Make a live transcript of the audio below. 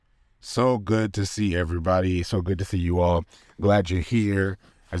So good to see everybody. So good to see you all. Glad you're here.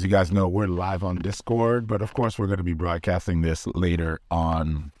 As you guys know, we're live on Discord, but of course, we're going to be broadcasting this later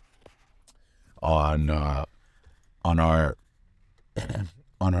on our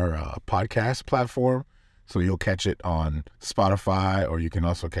podcast platform. So you'll catch it on Spotify, or you can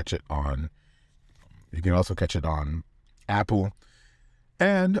also catch it on Apple,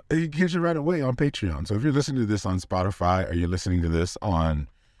 and you can catch it right away on Patreon. So if you're listening to this on Spotify, or you're listening to this on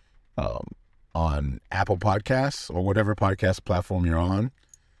Apple Podcasts or whatever podcast platform you're on,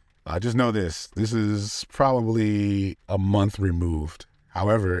 just know this is probably a month removed.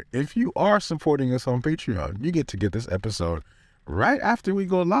 However, if you are supporting us on Patreon, you get to get this episode right after we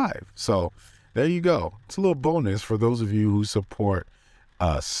go live. So there you go. It's a little bonus for those of you who support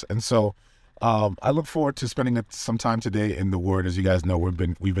us. And so I look forward to spending some time today in the Word. As you guys know, we've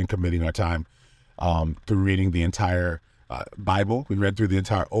been committing our time through reading the entire Bible. We read through the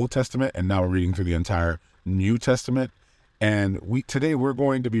entire Old Testament, and now we're reading through the entire New Testament. And today we're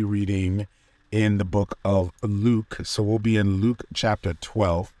going to be reading in the book of Luke. So we'll be in Luke chapter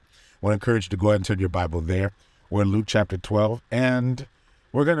 12. I want to encourage you to go ahead and turn your Bible there. We're in Luke chapter 12, and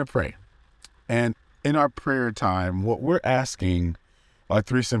we're going to pray. And in our prayer time, what we're asking are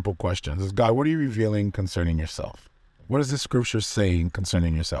three simple questions. Is, God, what are you revealing concerning yourself? What is this scripture saying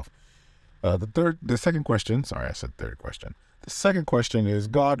concerning yourself? The second question is,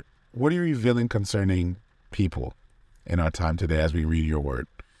 God, what are you revealing concerning people in our time today as we read your word?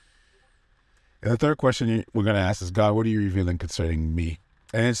 And the third question we're going to ask is, God, what are you revealing concerning me?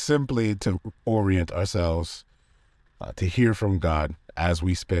 And it's simply to orient ourselves to hear from God as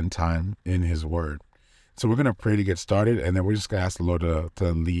we spend time in his word. So we're going to pray to get started, and then we're just going to ask the Lord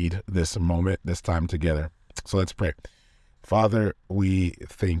to lead this moment, this time together. So let's pray. Father, we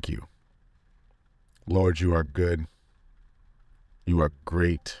thank you. Lord, you are good. You are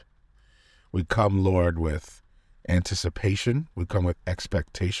great. We come, Lord, with anticipation. We come with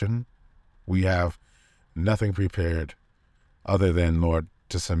expectation. We have nothing prepared other than, Lord,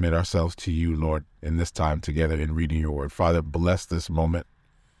 to submit ourselves to you, Lord, in this time together in reading your word. Father, bless this moment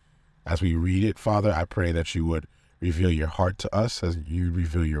as we read it. Father, I pray that you would reveal your heart to us as you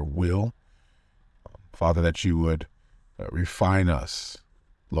reveal your will. Father, that you would refine us,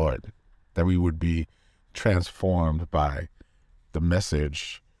 Lord, that we would be transformed by the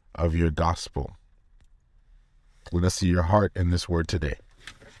message of your gospel. Let us see your heart in this word today.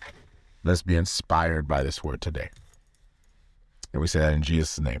 Let's be inspired by this word today. And we say that in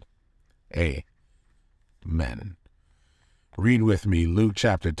Jesus' name. Amen. Read with me Luke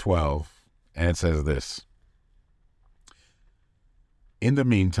chapter 12, and it says this. In the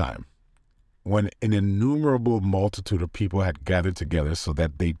meantime, when an innumerable multitude of people had gathered together so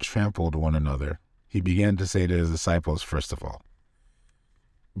that they trampled one another, he began to say to his disciples, first of all,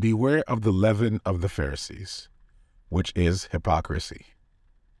 beware of the leaven of the Pharisees, which is hypocrisy.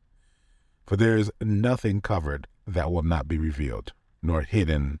 For there is nothing covered that will not be revealed, nor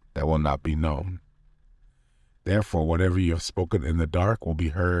hidden that will not be known. Therefore, whatever you have spoken in the dark will be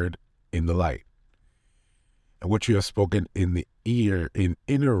heard in the light, and what you have spoken in the ear in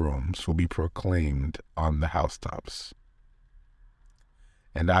inner rooms will be proclaimed on the housetops.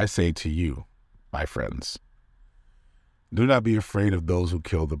 And I say to you, my friends, do not be afraid of those who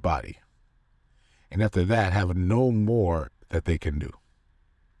kill the body, and after that have no more that they can do.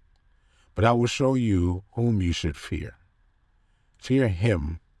 But I will show you whom you should fear. Fear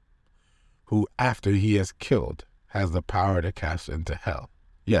him who, after he has killed, has the power to cast into hell.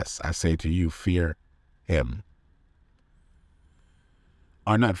 Yes, I say to you, fear him.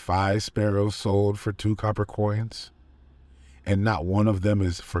 Are not 5 sparrows sold for 2 copper coins? And not one of them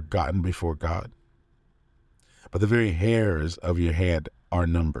is forgotten before God? But the very hairs of your head are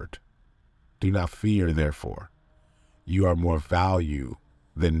numbered. Do not fear, therefore. You are more value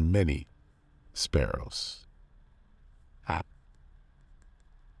than many sparrows.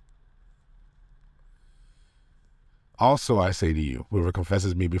 Also I say to you, whoever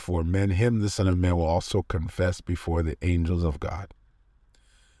confesses me before men, him the Son of Man will also confess before the angels of God.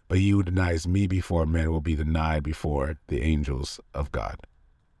 But he who denies me before men will be denied before the angels of God.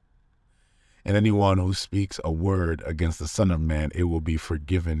 And anyone who speaks a word against the Son of Man, it will be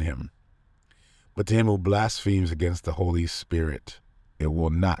forgiven him. But to him who blasphemes against the Holy Spirit, it will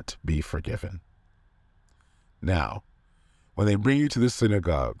not be forgiven. Now, when they bring you to the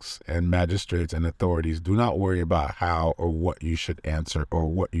synagogues and magistrates and authorities, do not worry about how or what you should answer or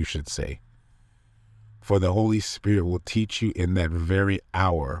what you should say. For the Holy Spirit will teach you in that very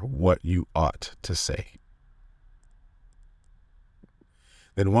hour what you ought to say.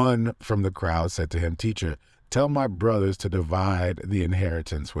 Then one from the crowd said to him, Teacher, Tell my brothers to divide the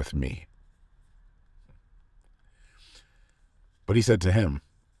inheritance with me. But he said to him,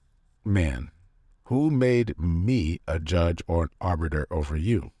 Man, who made me a judge or an arbiter over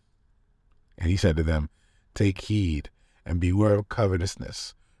you? And he said to them, Take heed and beware of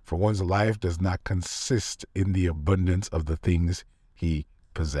covetousness, for one's life does not consist in the abundance of the things he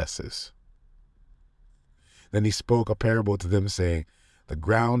possesses. Then he spoke a parable to them, saying, The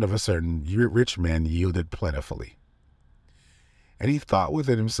ground of a certain rich man yielded plentifully. And he thought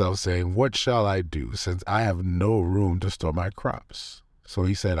within himself, saying, What shall I do, since I have no room to store my crops? So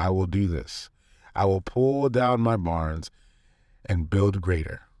he said, I will do this. I will pull down my barns and build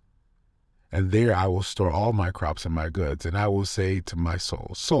greater. And there I will store all my crops and my goods. And I will say to my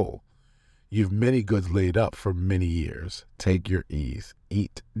soul, Soul, you've many goods laid up for many years. Take your ease,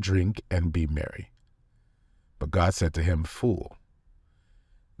 eat, drink, and be merry. But God said to him, Fool,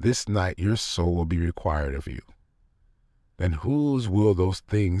 this night your soul will be required of you. Then whose will those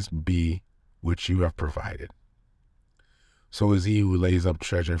things be which you have provided? So is he who lays up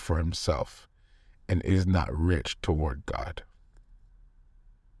treasure for himself and is not rich toward God.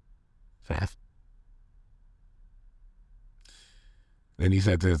 Then he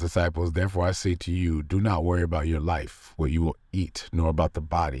said to his disciples, Therefore I say to you, do not worry about your life, what you will eat, nor about the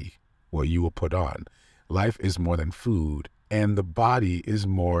body, what you will put on. Life is more than food, and the body is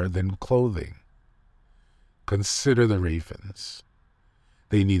more than clothing. Consider the ravens.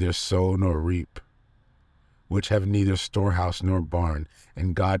 They neither sow nor reap, which have neither storehouse nor barn,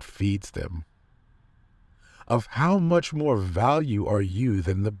 and God feeds them. Of how much more value are you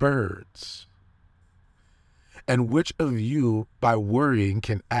than the birds? And which of you, by worrying,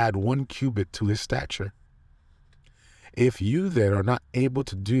 can add 1 cubit to his stature? If you then are not able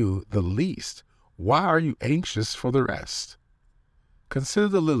to do the least, why are you anxious for the rest? Consider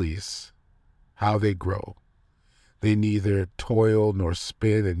the lilies, how they grow. They neither toil nor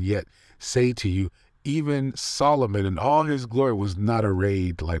spin, and yet say to you, even Solomon in all his glory was not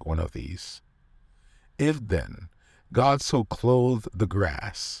arrayed like one of these. If then God so clothed the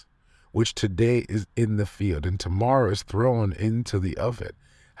grass, which today is in the field and tomorrow is thrown into the oven,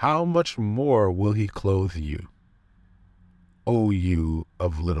 how much more will he clothe you, O you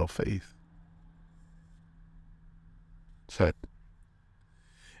of little faith?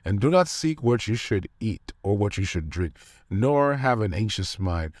 And do not seek what you should eat or what you should drink, nor have an anxious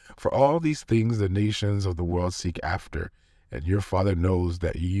mind. For all these things the nations of the world seek after, and your Father knows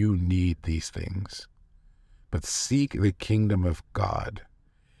that you need these things. But seek the kingdom of God,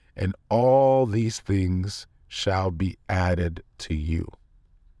 and all these things shall be added to you.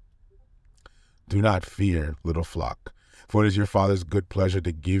 Do not fear, little flock, for it is your Father's good pleasure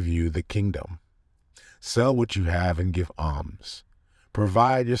to give you the kingdom. Sell what you have and give alms.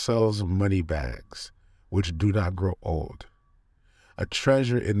 Provide yourselves money bags, which do not grow old, a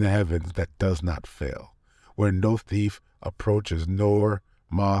treasure in the heavens that does not fail, where no thief approaches nor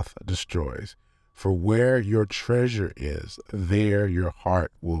moth destroys. For where your treasure is, there your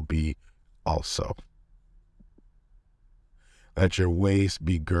heart will be also. Let your waist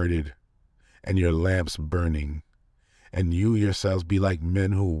be girded and your lamps burning, and you yourselves be like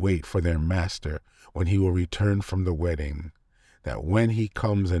men who wait for their master when he will return from the wedding, that when he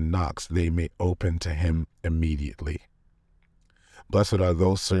comes and knocks, they may open to him immediately. Blessed are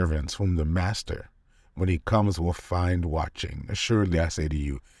those servants whom the master, when he comes, will find watching. Assuredly, I say to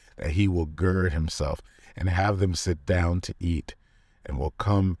you, that he will gird himself and have them sit down to eat, and will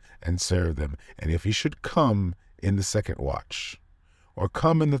come and serve them. And if he should come in the second watch, or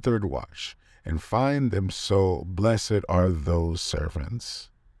come in the third watch, and find them so, blessed are those servants.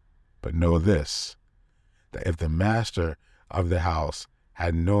 But know this, that if the master of the house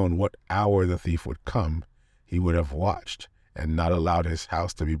had known what hour the thief would come, he would have watched and not allowed his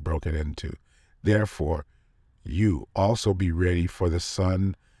house to be broken into. Therefore, you also be ready, for the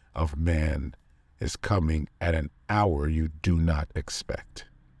Son of Man is coming at an hour you do not expect.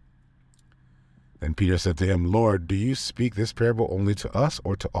 Then Peter said to him, Lord, do you speak this parable only to us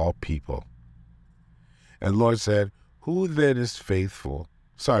or to all people? And the Lord said, Who then is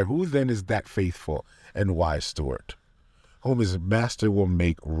that faithful and wise steward, whom his master will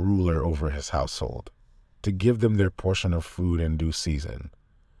make ruler over his household, to give them their portion of food in due season?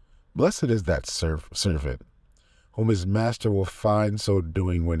 Blessed is that servant, whom his master will find so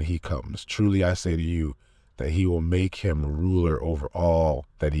doing when he comes. Truly I say to you, that he will make him ruler over all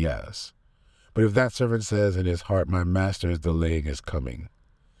that he has. But if that servant says in his heart, My master is delaying his coming,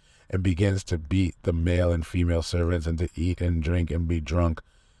 and begins to beat the male and female servants, and to eat and drink and be drunk,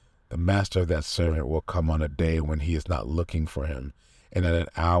 the master of that servant will come on a day when he is not looking for him, and at an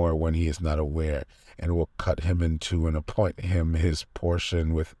hour when he is not aware, and will cut him in two and appoint him his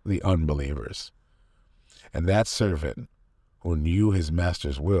portion with the unbelievers. And that servant who knew his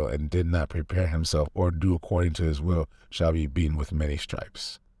master's will and did not prepare himself or do according to his will shall be beaten with many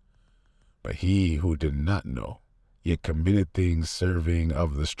stripes. But he who did not know, yet committed things serving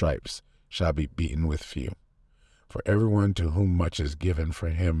of the stripes, shall be beaten with few. For everyone to whom much is given, for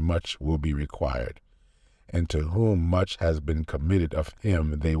him much will be required. And to whom much has been committed of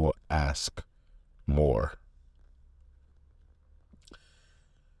him, they will ask more.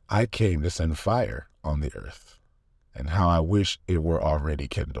 I came to send fire on the earth, and how I wish it were already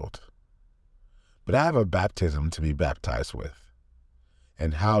kindled. But I have a baptism to be baptized with,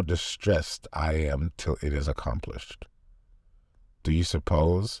 and how distressed I am till it is accomplished. Do you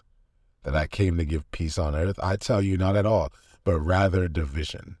suppose that I came to give peace on earth? I tell you, not at all, but rather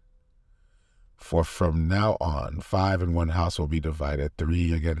division. For from now on, 5 in one house will be divided,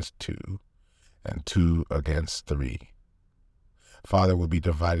 3 against 2, and 2 against 3. Father will be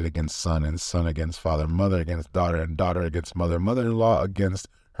divided against son, and son against father, mother against daughter, and daughter against mother, mother-in-law against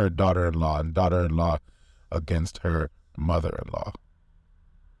her daughter-in-law, and daughter-in-law against her mother-in-law.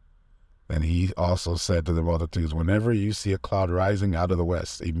 Then he also said to the multitudes, whenever you see a cloud rising out of the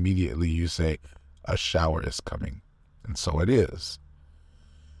west, immediately you say, a shower is coming. And so it is.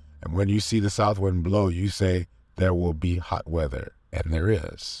 And when you see the south wind blow, you say, there will be hot weather, and there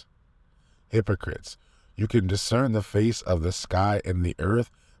is. Hypocrites, you can discern the face of the sky and the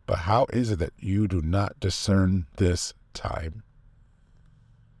earth, but how is it that you do not discern this time?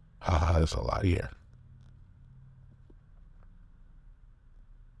 There's a lot here.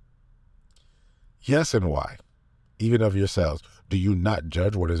 Yes, and why? Even of yourselves, do you not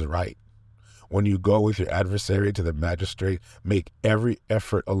judge what is right? When you go with your adversary to the magistrate, make every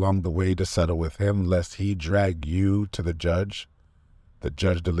effort along the way to settle with him, lest he drag you to the judge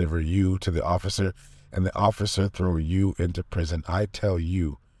deliver you to the officer, and the officer throw you into prison. I tell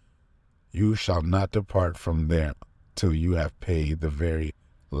you, you shall not depart from there till you have paid the very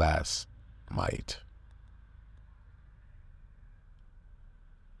last mite.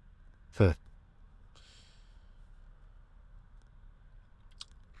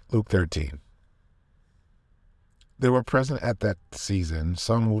 Luke 13. There were present at that season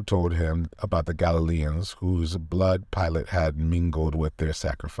some who told him about the Galileans whose blood Pilate had mingled with their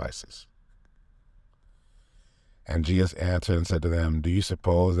sacrifices. And Jesus answered and said to them, do you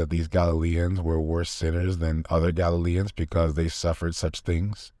suppose that these Galileans were worse sinners than other Galileans because they suffered such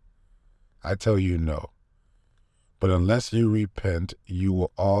things? I tell you, no. But unless you repent, you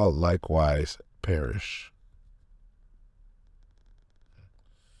will all likewise perish.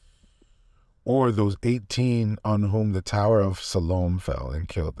 Or those 18 on whom the tower of Siloam fell and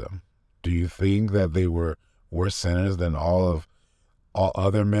killed them. Do you think that they were worse sinners than all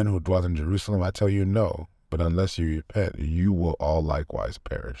other men who dwelt in Jerusalem? I tell you, no. But unless you repent, you will all likewise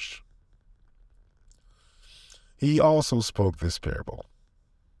perish. He also spoke this parable.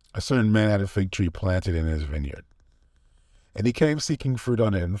 A certain man had a fig tree planted in his vineyard, and he came seeking fruit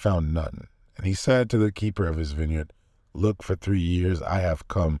on it and found none. And he said to the keeper of his vineyard, look, for 3 years I have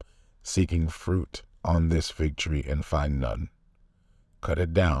come seeking fruit on this fig tree and find none. Cut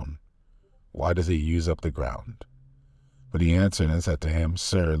it down. Why does it use up the ground? But he answered and said to him,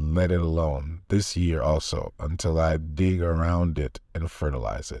 sir, let it alone this year also, until I dig around it and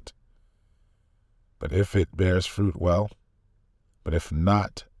fertilize it. But if it bears fruit, well, but if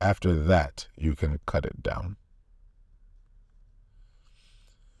not, after that you can cut it down.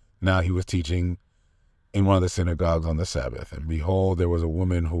 Now he was teaching in one of the synagogues on the Sabbath, and behold, there was a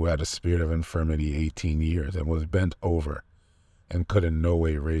woman who had a spirit of infirmity 18 years, and was bent over, and could in no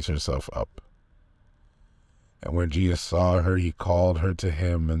way raise herself up. And when Jesus saw her, he called her to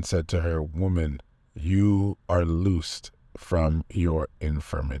him, and said to her, woman, you are loosed from your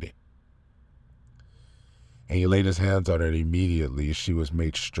infirmity. And he laid his hands on her, and immediately she was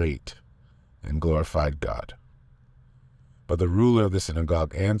made straight, and glorified God. But the ruler of the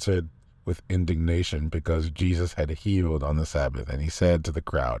synagogue answered with indignation because Jesus had healed on the Sabbath. And he said to the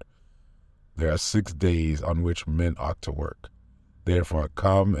crowd, there are 6 days on which men ought to work. Therefore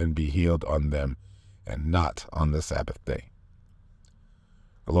come and be healed on them, and not on the Sabbath day.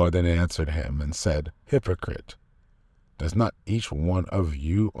 The Lord then answered him and said, hypocrite, does not each one of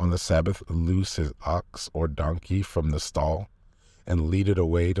you on the Sabbath loose his ox or donkey from the stall, and lead it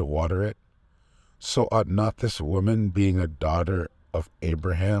away to water it? So ought not this woman, being a daughter of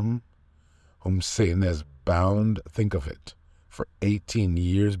Abraham, whom Satan has bound, think of it, for 18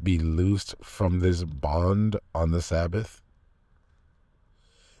 years be loosed from this bond on the Sabbath?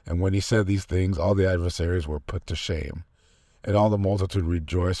 And when he said these things, all the adversaries were put to shame, And all the multitude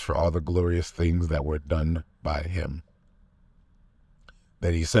rejoiced for all the glorious things that were done by him.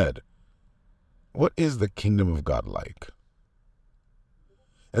 Then he said, "What is the kingdom of God like?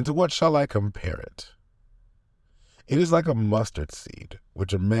 And to what shall I compare it? It is like a mustard seed,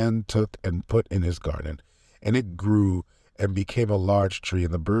 which a man took and put in his garden, and it grew and became a large tree,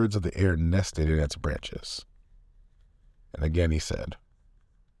 and the birds of the air nested in its branches." And again he said,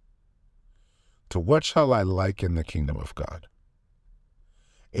 "To what shall I liken the kingdom of God?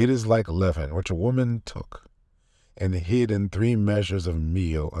 It is like leaven, which a woman took and hid in 3 measures of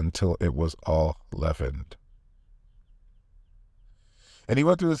meal until it was all leavened." And he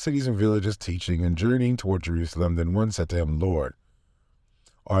went through the cities and villages teaching and journeying toward Jerusalem. Then one said to him, "Lord,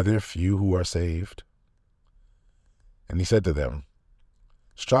 are there few who are saved?" And he said to them,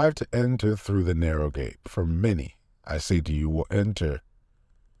 "Strive to enter through the narrow gate, for many, I say to you, will enter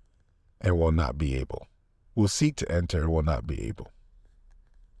and will not be able, will seek to enter and will not be able.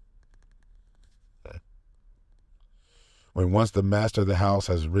 When once the master of the house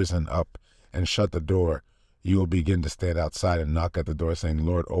has risen up and shut the door, you will begin to stand outside and knock at the door, saying,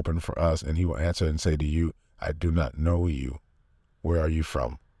 'Lord, open for us.' And he will answer and say to you, 'I do not know you. Where are you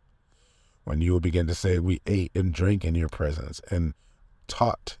from?' When you will begin to say, 'We ate and drank in your presence and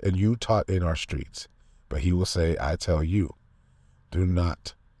you taught in our streets.' But he will say, 'I tell you,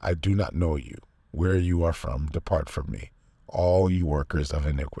 I do not know you. Where you are from, depart from me, all you workers of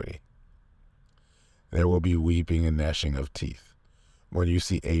iniquity.' There will be weeping and gnashing of teeth when you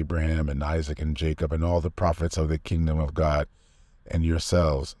see Abraham and Isaac and Jacob and all the prophets of the kingdom of God and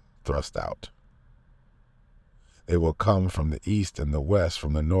yourselves thrust out. They will come from the east and the west,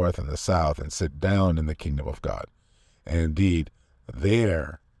 from the north and the south, and sit down in the kingdom of God. And indeed,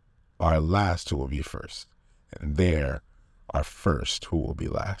 there are last who will be first, and there are first who will be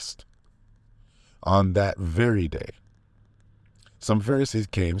last." On that very day, some Pharisees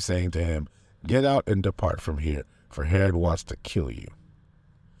came, saying to him, "Get out and depart from here, for Herod wants to kill you."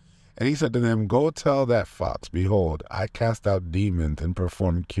 And he said to them, "Go tell that fox, behold, I cast out demons and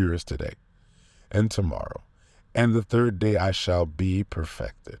perform cures today and tomorrow, and the 3rd day I shall be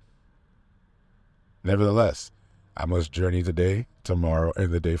perfected. Nevertheless, I must journey today, tomorrow,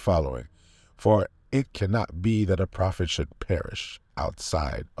 and the day following, for it cannot be that a prophet should perish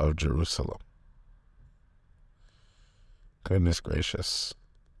outside of Jerusalem." Goodness gracious.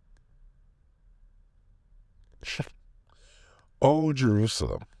 Oh,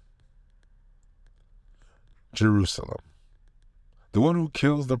 Jerusalem, Jerusalem, the one who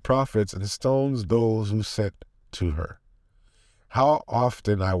kills the prophets and stones those who sent to her. How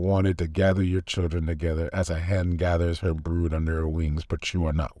often I wanted to gather your children together as a hen gathers her brood under her wings, but you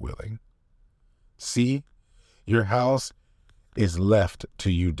are not willing. See, your house is left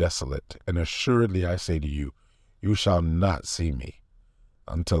to you desolate, and assuredly I say to you, you shall not see me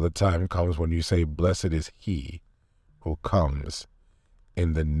until the time comes when you say, "Blessed is he who comes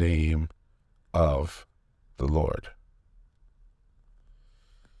in the name of the Lord."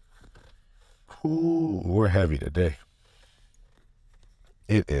 Ooh, we're heavy today.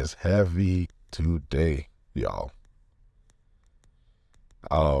 It is heavy today, y'all.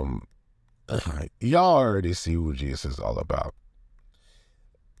 Y'all already see who Jesus is all about.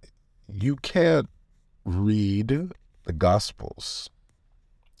 You can't read the Gospels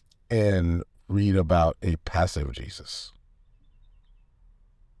and read about a passive Jesus.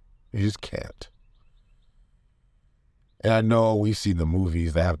 You just can't. And I know we see the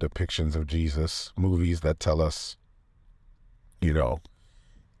movies that have depictions of Jesus, movies that tell us,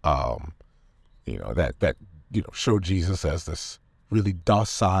 show Jesus as this really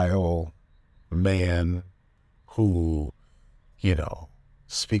docile man who,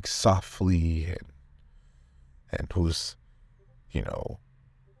 speaks softly and who's,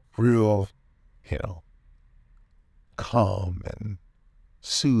 real, calm and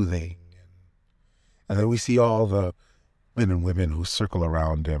soothing. And then we see all the men and women who circle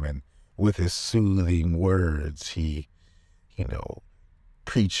around him, and with his soothing words, he,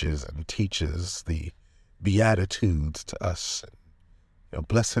 preaches and teaches the Beatitudes to us.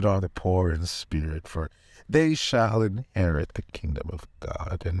 Blessed are the poor in spirit, for they shall inherit the kingdom of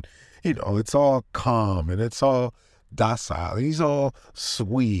God. And, it's all calm and it's all docile. He's all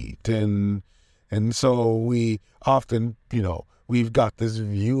sweet. And so we often, we've got this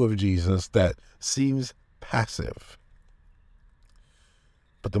view of Jesus that seems passive.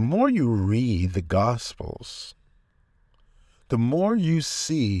 But the more you read the Gospels, the more you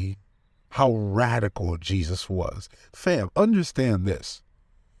see how radical Jesus was. Fam, understand this.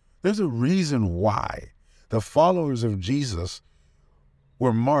 There's a reason why the followers of Jesus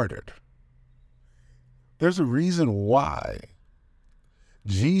were martyred. There's a reason why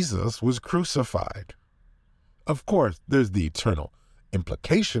Jesus was crucified. Of course, there's the eternal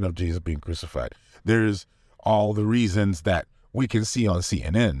implication of Jesus being crucified. There's all the reasons that we can see on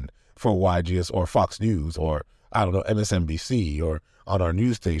CNN for why Jesus, or Fox News, or I don't know, MSNBC, or on our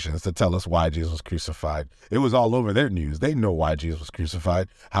news stations to tell us why Jesus was crucified. It was all over their news. They know why Jesus was crucified.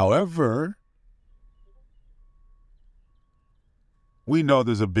 However, we know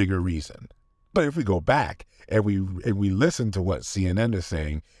there's a bigger reason. But if we go back and we listen to what CNN is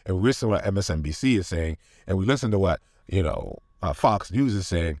saying, and we listen to what MSNBC is saying, and we listen to what Fox News is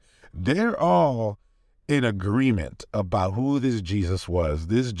saying, they're all in agreement about who this Jesus was.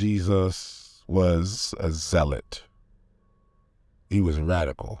 This Jesus was a zealot. He was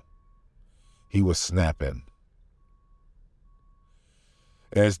radical. He was snapping.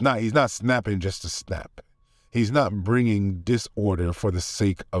 And he's not snapping just to snap. He's not bringing disorder for the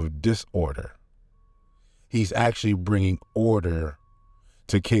sake of disorder. He's actually bringing order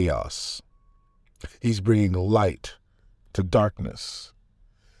to chaos. He's bringing light to darkness.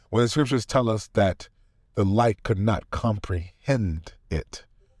 When the scriptures tell us that the light could not comprehend it,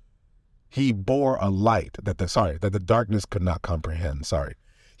 he bore a light that the darkness could not comprehend.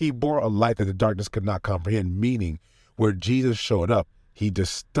 He bore a light that the darkness could not comprehend, meaning where Jesus showed up, he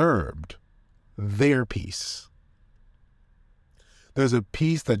disturbed their peace. There's a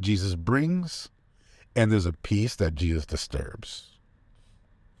peace that Jesus brings, and there's a peace that Jesus disturbs.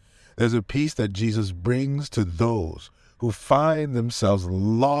 There's a peace that Jesus brings to those who find themselves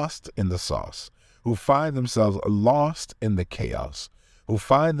lost in the sauce, who find themselves lost in the chaos, who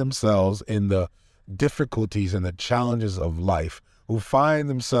find themselves in the difficulties and the challenges of life, who find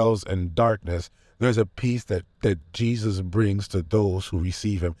themselves in darkness. There's a peace that Jesus brings to those who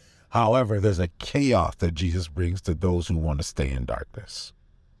receive him. However, there's a chaos that Jesus brings to those who want to stay in darkness,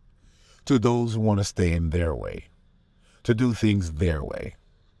 to those who want to stay in their way, to do things their way.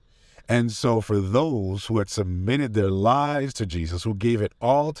 And so for those who had submitted their lives to Jesus, who gave it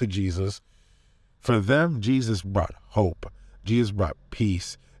all to Jesus, for them, Jesus brought hope. Jesus brought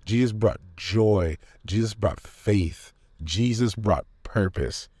peace. Jesus brought joy. Jesus brought faith. Jesus brought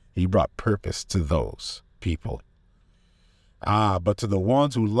purpose. He brought purpose to those people. But to the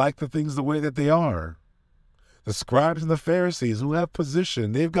ones who like the things the way that they are, the scribes and the Pharisees who have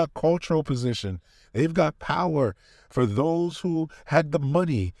position, they've got cultural position, they've got power. For those who had the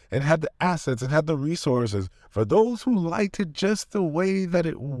money and had the assets and had the resources, for those who liked it just the way that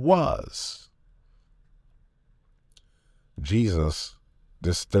it was, Jesus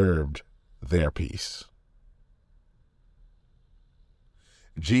disturbed their peace.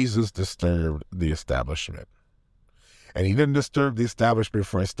 Jesus disturbed the establishment. And he didn't disturb the establishment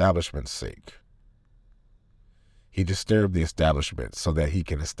for establishment's sake. He disturbed the establishment so that he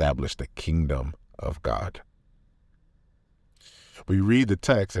can establish the kingdom of God. We read the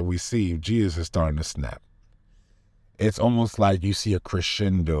text and we see Jesus is starting to snap. It's almost like you see a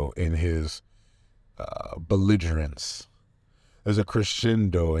crescendo in his belligerence. There's a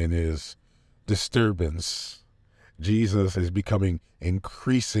crescendo in his disturbance. Jesus is becoming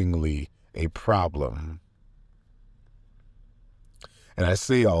increasingly a problem. And I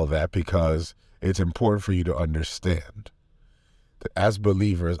say all that because it's important for you to understand that as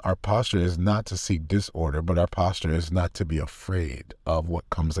believers, our posture is not to seek disorder, but our posture is not to be afraid of what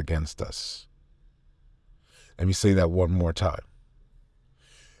comes against us. Let me say that one more time.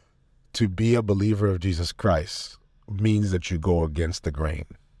 To be a believer of Jesus Christ means that you go against the grain.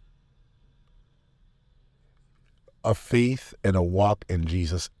 A faith and a walk in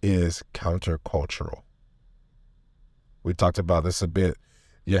Jesus is countercultural. We talked about this a bit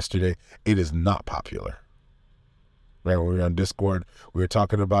yesterday. It is not popular. Right, when we were on Discord, we were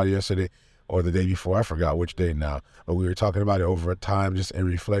talking about it yesterday or the day before. I forgot which day now. But we were talking about it over time, just in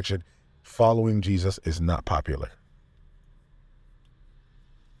reflection. Following Jesus is not popular.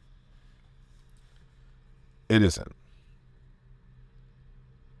 It isn't.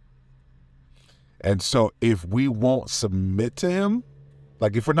 And so if we won't submit to him,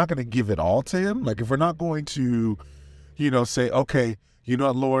 like if we're not going to give it all to him, like if we're not going to, say, okay,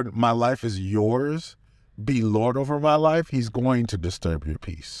 what, Lord, my life is yours, be Lord over my life, he's going to disturb your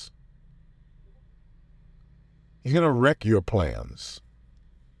peace. He's going to wreck your plans.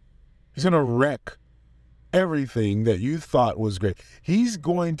 He's going to wreck everything that you thought was great. He's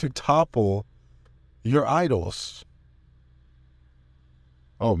going to topple your idols.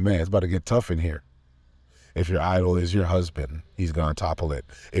 Oh man, it's about to get tough in here. If your idol is your husband, he's going to topple it.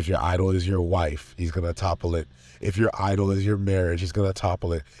 If your idol is your wife, he's going to topple it. If your idol is your marriage, he's going to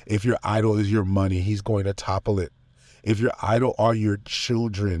topple it. If your idol is your money, he's going to topple it. If your idol are your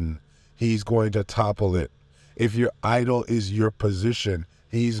children, he's going to topple it. If your idol is your position,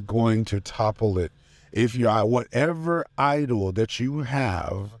 he's going to topple it. If you're whatever idol that you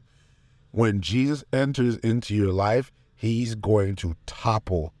have, when Jesus enters into your life, he's going to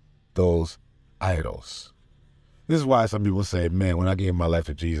topple those idols. This is why some people say, man, when I gave my life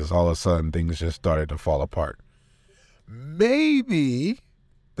to Jesus, all of a sudden things just started to fall apart. Maybe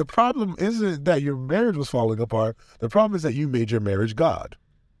the problem isn't that your marriage was falling apart. The problem is that you made your marriage God.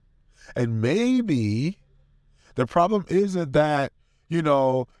 And maybe the problem isn't that,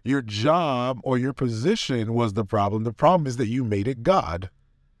 your job or your position was the problem. The problem is that you made it God.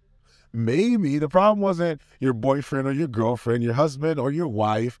 Maybe the problem wasn't your boyfriend or your girlfriend, your husband or your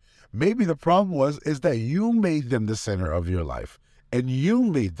wife. Maybe the problem is that you made them the center of your life and you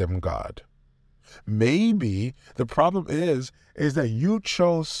made them God. Maybe the problem is that you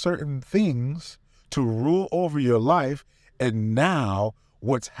chose certain things to rule over your life, and now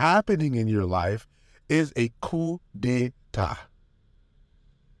what's happening in your life is a coup d'etat.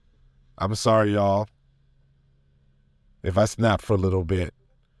 I'm sorry, y'all, if I snap for a little bit,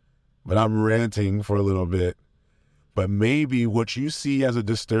 but I'm ranting for a little bit. But maybe what you see as a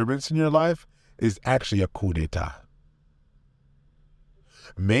disturbance in your life is actually a coup d'etat.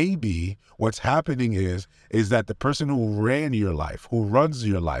 Maybe what's happening is that the person who ran your life, who runs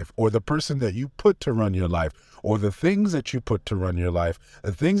your life, or the person that you put to run your life, or the things that you put to run your life,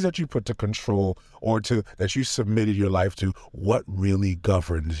 the things that you put to control, or that you submitted your life to, what really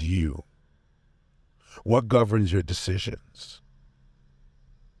governs you? What governs your decisions?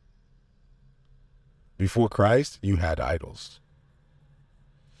 Before Christ, you had idols.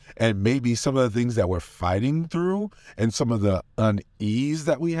 And maybe some of the things that we're fighting through, and some of the unease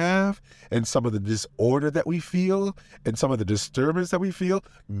that we have, and some of the disorder that we feel, and some of the disturbance that we feel,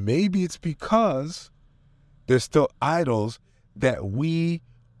 maybe it's because there's still idols that we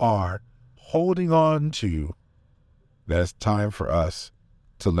are holding on to that it's time for us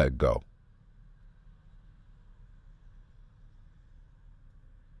to let go.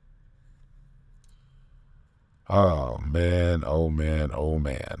 Oh man, oh man, oh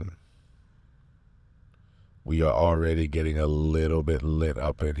man. We are already getting a little bit lit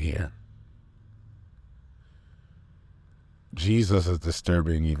up in here. Jesus is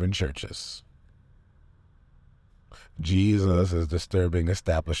disturbing even churches. Jesus is disturbing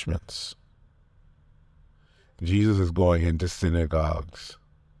establishments. Jesus is going into synagogues.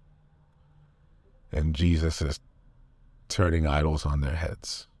 And Jesus is turning idols on their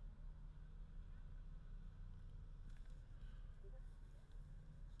heads.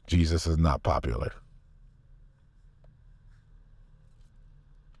 Jesus is not popular.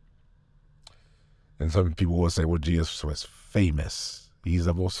 And some people will say, well, Jesus was famous. He's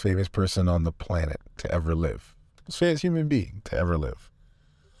the most famous person on the planet to ever live. Most famous human being to ever live.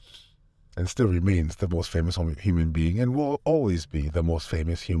 And still remains the most famous human being and will always be the most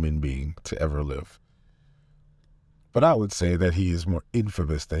famous human being to ever live. But I would say that he is more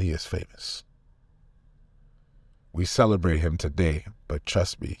infamous than he is famous. We celebrate him today, but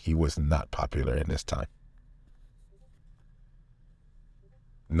trust me, he was not popular in his time.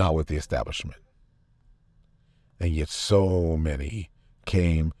 Not with the establishment. And yet so many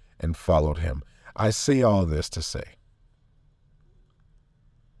came and followed him. I say all this to say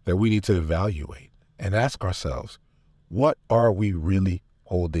that we need to evaluate and ask ourselves, what are we really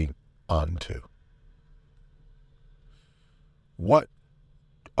holding on to? What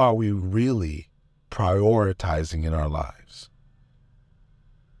are we really prioritizing in our lives?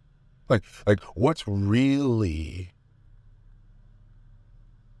 Like what's really,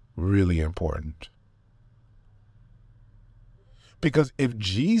 really important? Because if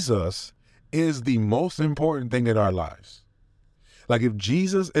Jesus is the most important thing in our lives, like if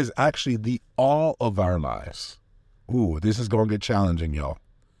Jesus is actually the all of our lives, this is going to get challenging, y'all.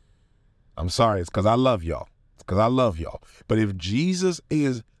 I'm sorry, it's because I love y'all. It's because I love y'all. But if Jesus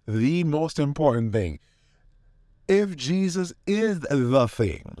is the most important thing, if Jesus is the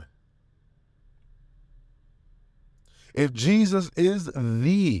thing, if Jesus is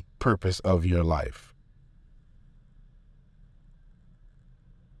the purpose of your life,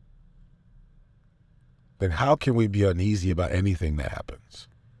 then how can we be uneasy about anything that happens?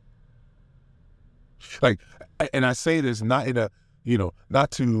 And I say this not in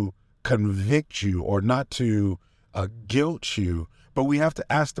not to convict you or not to guilt you, but we have to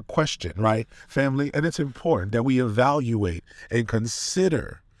ask the question, right, family? And it's important that we evaluate and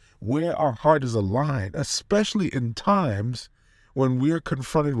consider where our heart is aligned, especially in times when we're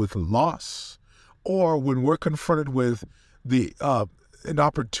confronted with loss or when we're confronted with an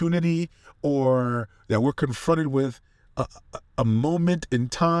opportunity, or that we're confronted with a moment in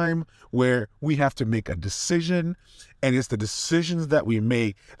time where we have to make a decision, and it's the decisions that we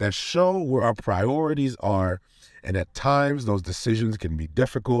make that show where our priorities are. And at times those decisions can be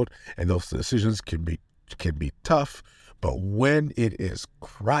difficult and those decisions can be tough. But when it is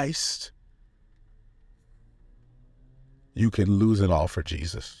Christ, you can lose it all for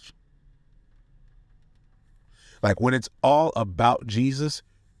Jesus. Like when it's all about Jesus,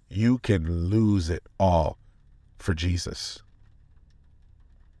 you can lose it all for Jesus.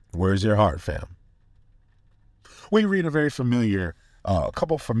 Where's your heart, fam? We read a very familiar, a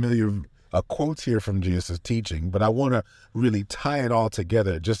couple familiar quotes here from Jesus' teaching, but I want to really tie it all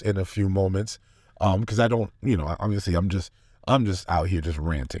together just in a few moments, because I don't, obviously I'm just out here just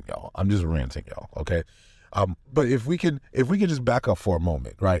ranting, y'all. I'm just ranting, y'all. Okay, but if we can just back up for a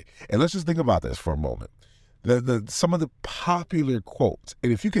moment, right, and let's just think about this for a moment. Some of the popular quotes,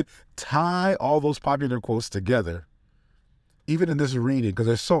 and if you could tie all those popular quotes together, even in this reading, because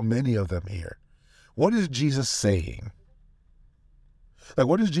there's so many of them here. What is Jesus saying? Like,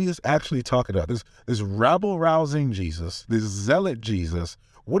 what is Jesus actually talking about? This rabble-rousing Jesus, this zealot Jesus,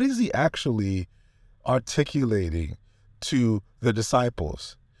 what is he actually articulating to the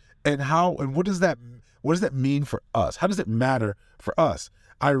disciples? And what does that mean for us? How does it matter for us?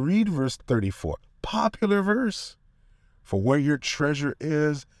 I read verse 34, popular verse. For where your treasure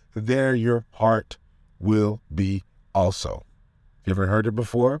is, there your heart will be also. You ever heard it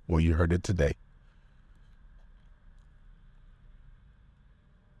before? Well, you heard it today.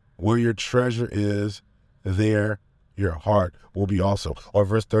 Where your treasure is, there your heart will be also. Or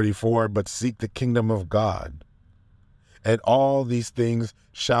verse 34, but seek the kingdom of God, and all these things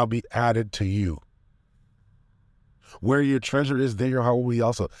shall be added to you. Where your treasure is, there your heart will be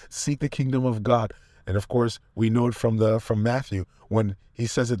also. Seek the kingdom of God. And of course, we know it from Matthew when he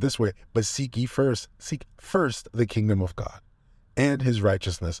says it this way, but seek first the kingdom of God and his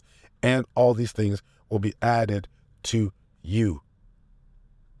righteousness, and all these things will be added to you.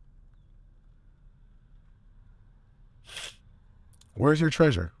 Where's your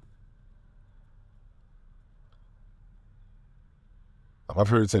treasure? I've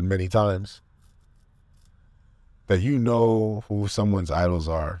heard it said many times that you know who someone's idols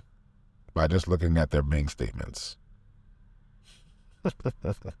are by just looking at their bank statements. If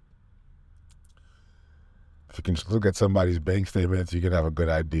you can just look at somebody's bank statements, you can have a good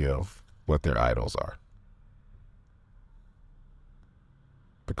idea of what their idols are.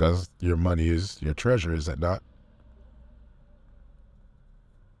 Because your money is your treasure, is it not?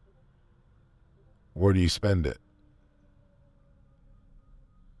 Where do you spend it?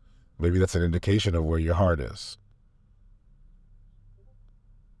 Maybe that's an indication of where your heart is.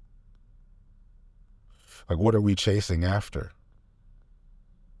 Like, what are we chasing after?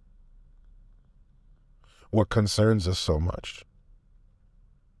 What concerns us so much?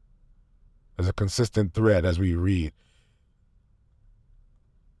 There's a consistent thread as we read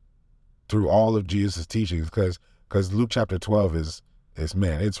through all of Jesus' teachings, because Luke chapter 12 is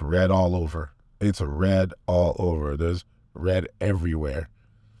man, it's red all over. It's red all over. There's red everywhere.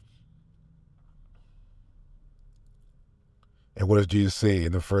 And what does Jesus say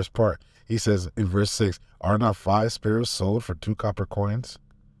in the first part? He says in verse 6, are not 5 sparrows sold for 2 copper coins?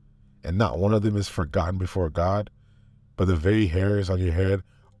 And not one of them is forgotten before God, but the very hairs on your head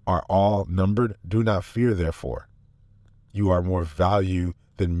are all numbered. Do not fear, therefore. You are more value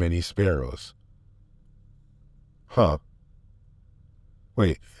than many sparrows.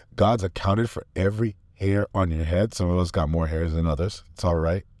 Wait, God's accounted for every hair on your head. Some of us got more hairs than others. It's all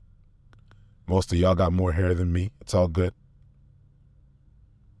right. Most of y'all got more hair than me. It's all good.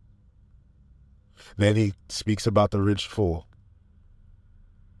 Then he speaks about the rich fool.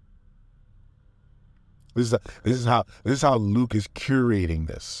 This is how Luke is curating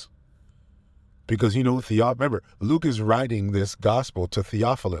this. Because remember, Luke is writing this gospel to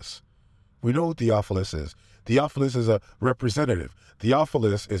Theophilus. We know who Theophilus is. Theophilus is a representative.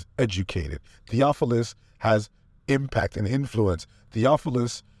 Theophilus is educated. Theophilus has impact and influence.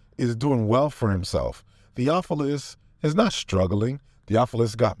 Theophilus is doing well for himself. Theophilus is not struggling.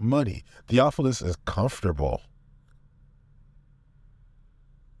 Theophilus got money. Theophilus is comfortable.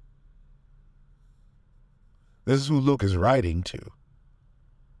 This is who Luke is writing to.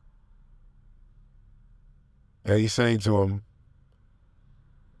 And he's saying to him,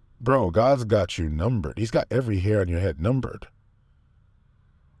 bro, God's got you numbered. He's got every hair on your head numbered.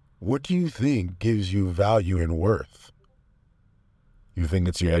 What do you think gives you value and worth? You think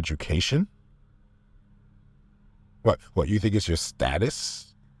it's your education? What, you think it's your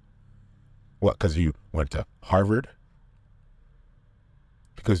status? What, because you went to Harvard?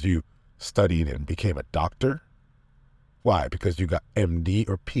 Because you studied and became a doctor? Why? Because you got MD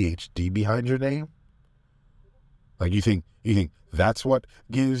or PhD behind your name? Like you think that's what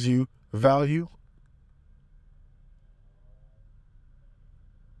gives you value?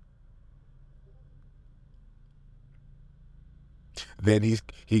 Then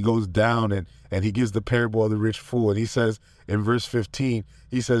he goes down and he gives the parable of the rich fool, and he says in verse 15,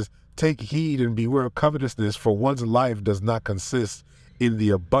 he says, "Take heed and beware of covetousness, for one's life does not consist in the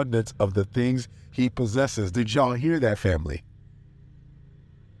abundance of the things he possesses." Did y'all hear that, family?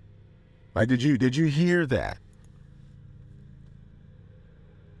 Right? Did you hear that?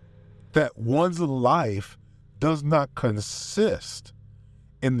 That one's life does not consist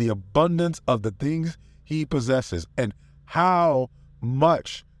in the abundance of the things he possesses. And how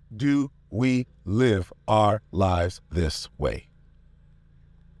much do we live our lives this way?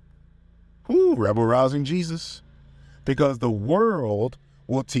 Ooh, rebel rousing Jesus. Because the world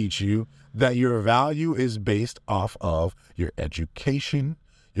will teach you that your value is based off of your education.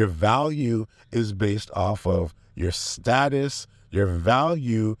 Your value is based off of your status. Your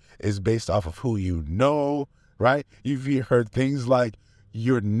value is based off of who you know, right? You've heard things like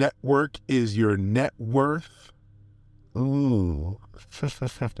your network is your net worth. Ooh.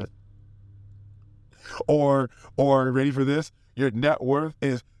 or ready for this? Your net worth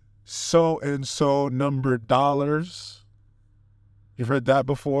is so and so number dollars. You've heard that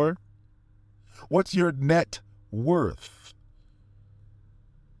before? What's your net worth?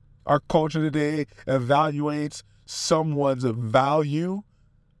 Our culture today evaluates someone's value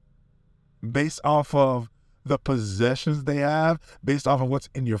based off of the possessions they have, based off of what's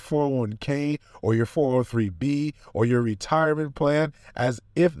in your 401k or your 403b or your retirement plan, as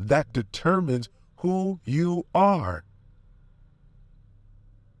if that determines who you are.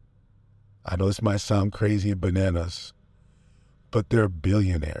 I know this might sound crazy and bananas, but there are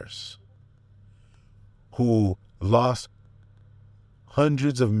billionaires who lost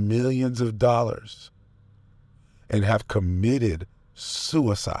hundreds of millions of dollars and have committed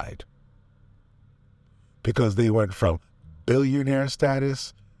suicide because they went from billionaire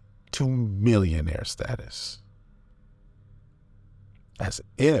status to millionaire status. As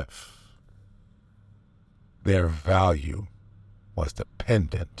if their value was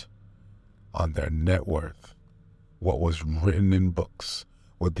dependent on their net worth, what was written in books,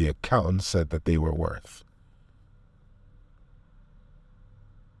 what the accountant said that they were worth.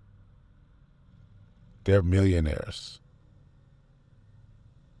 They're millionaires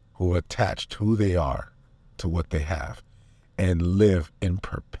who attached who they are to what they have and live in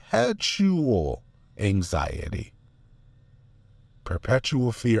perpetual anxiety,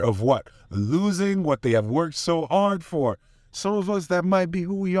 perpetual fear of what? Losing what they have worked so hard for. Some of us, that might be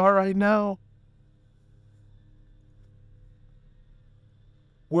who we are right now.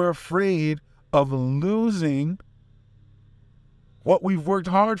 We're afraid of losing what we've worked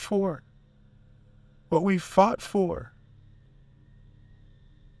hard for, what we fought for.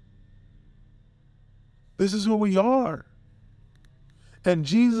 This is who we are. And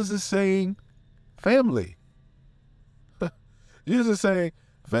Jesus is saying, family. Jesus is saying,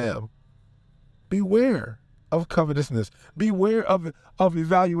 fam, beware of covetousness. Beware of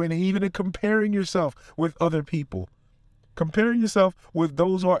evaluating, even in comparing yourself with other people. Comparing yourself with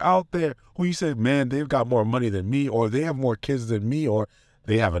those who are out there who you say, man, they've got more money than me, or they have more kids than me, or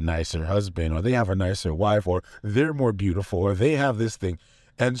they have a nicer husband, or they have a nicer wife, or they're more beautiful, or they have this thing.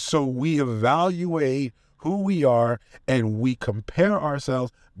 And so we evaluate who we are and we compare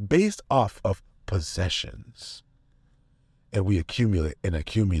ourselves based off of possessions. And we accumulate and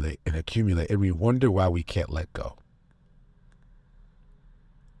accumulate and accumulate, and we wonder why we can't let go.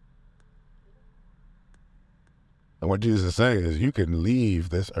 And what Jesus is saying is you can leave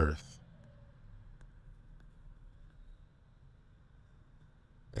this earth.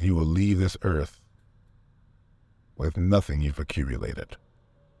 And you will leave this earth with nothing you've accumulated.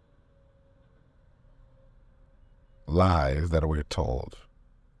 Lies that we're told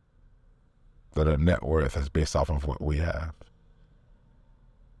that our net worth is based off of what we have.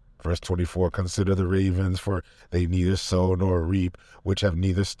 Verse 24, consider the ravens, for they neither sow nor reap, which have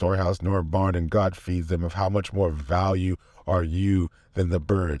neither storehouse nor barn, and God feeds them. Of how much more value are you than the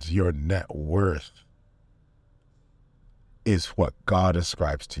birds? Your net worth is what God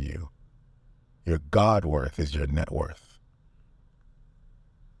ascribes to you. Your God worth is your net worth.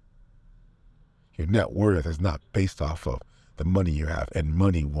 Your net worth is not based off of the money you have, and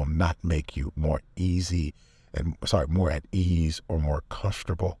money will not make you more at ease or more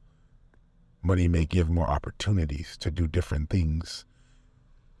comfortable. Money may give more opportunities to do different things,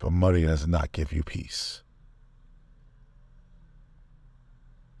 but money does not give you peace.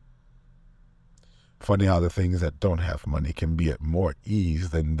 Funny how the things that don't have money can be at more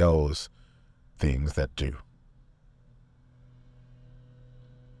ease than those things that do.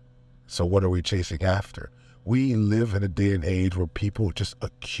 So what are we chasing after? We live in a day and age where people just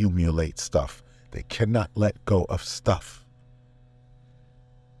accumulate stuff. They cannot let go of stuff.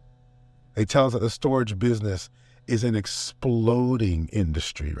 They tell us that the storage business is an exploding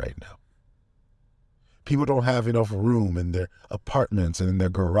industry right now. People don't have enough room in their apartments and in their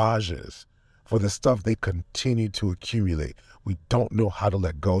garages for the stuff they continue to accumulate. We don't know how to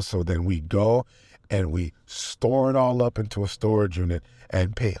let go, so then we go and we store it all up into a storage unit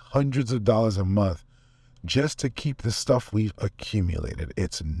and pay hundreds of dollars a month just to keep the stuff we've accumulated.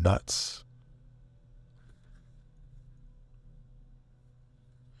 It's nuts.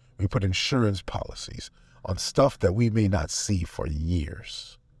 We put insurance policies on stuff that we may not see for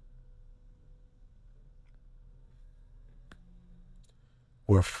years.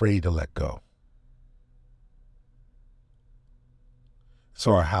 We're afraid to let go.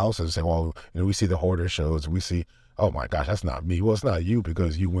 So our houses say, well, we see the hoarder shows. We see, oh my gosh, that's not me. Well, it's not you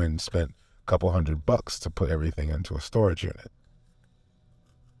because you went and spent a couple $100 to put everything into a storage unit.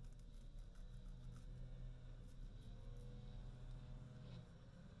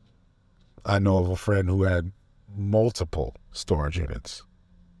 I know of a friend who had multiple storage units.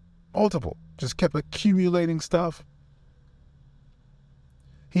 Multiple. Just kept accumulating stuff.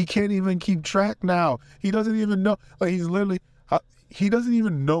 He can't even keep track now. He doesn't even know. He doesn't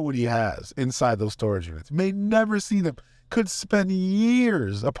even know what he has inside those storage units. May never see them. Could spend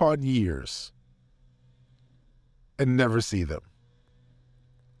years upon years and never see them.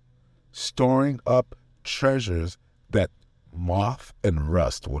 Storing up treasures that moth and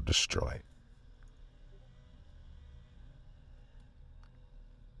rust will destroy.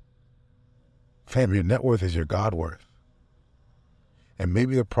 Fam, your net worth is your God worth. And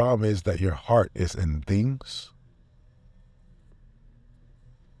maybe the problem is that your heart is in things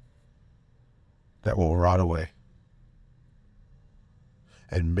that will rot away.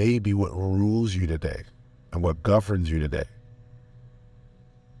 And maybe what rules you today and what governs you today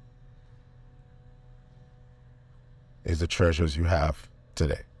is the treasures you have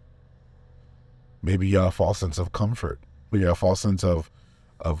today. Maybe you have a false sense of comfort. Maybe you have a false sense of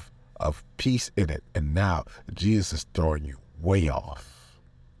peace in it. And now Jesus is throwing you way off.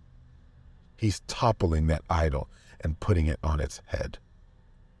 He's toppling that idol and putting it on its head.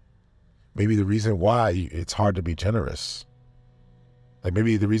 Maybe the reason why it's hard to be generous. Like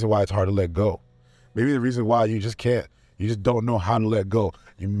maybe the reason why it's hard to let go. Maybe the reason why you just don't know how to let go.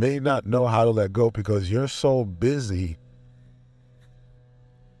 You may not know how to let go because you're so busy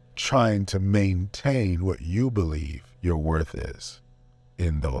trying to maintain what you believe your worth is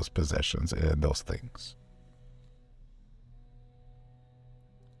in those possessions and in those things.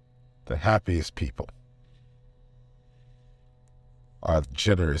 The happiest people are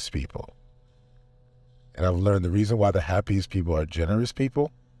generous people. And I've learned the reason why the happiest people are generous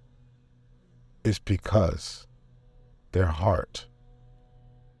people is because their heart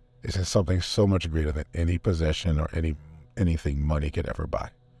is in something so much greater than any possession or anything money could ever buy.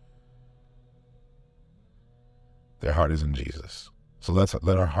 Their heart is in Jesus. So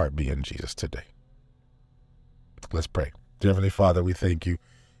let our heart be in Jesus today. Let's pray. Dear Heavenly Father, we thank you,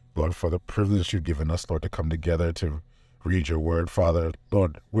 Lord, for the privilege you've given us, Lord, to come together to read your word. Father,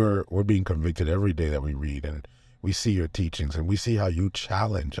 Lord, we're being convicted every day that we read, and we see your teachings, and we see how you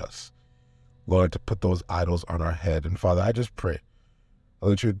challenge us, Lord, to put those idols on our head. And Father, I just pray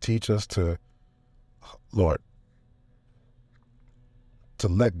that you would teach us to, Lord, to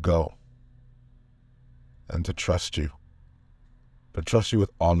let go and to trust you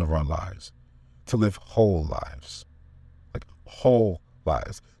with all of our lives, to live whole lives,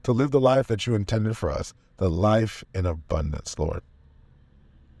 to live the life that you intended for us, the life in abundance, Lord.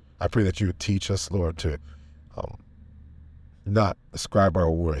 I pray that you would teach us, Lord, to not ascribe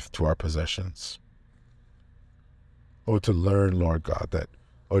our worth to our possessions, or to learn, Lord God, that,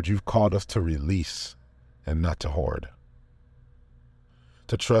 Lord, you've called us to release and not to hoard,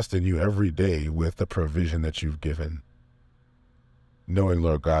 to trust in you every day with the provision that you've given, knowing,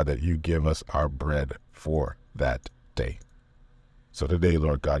 Lord God, that you give us our bread for that day. So today,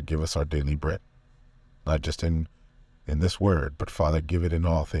 Lord God, give us our daily bread, not just in this word, but Father, give it in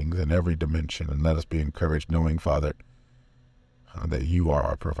all things, in every dimension, and let us be encouraged, knowing, Father, that you are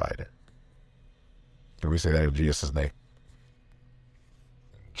our provider. Can we say that in Jesus' name?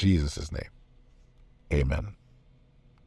 In Jesus' name, amen.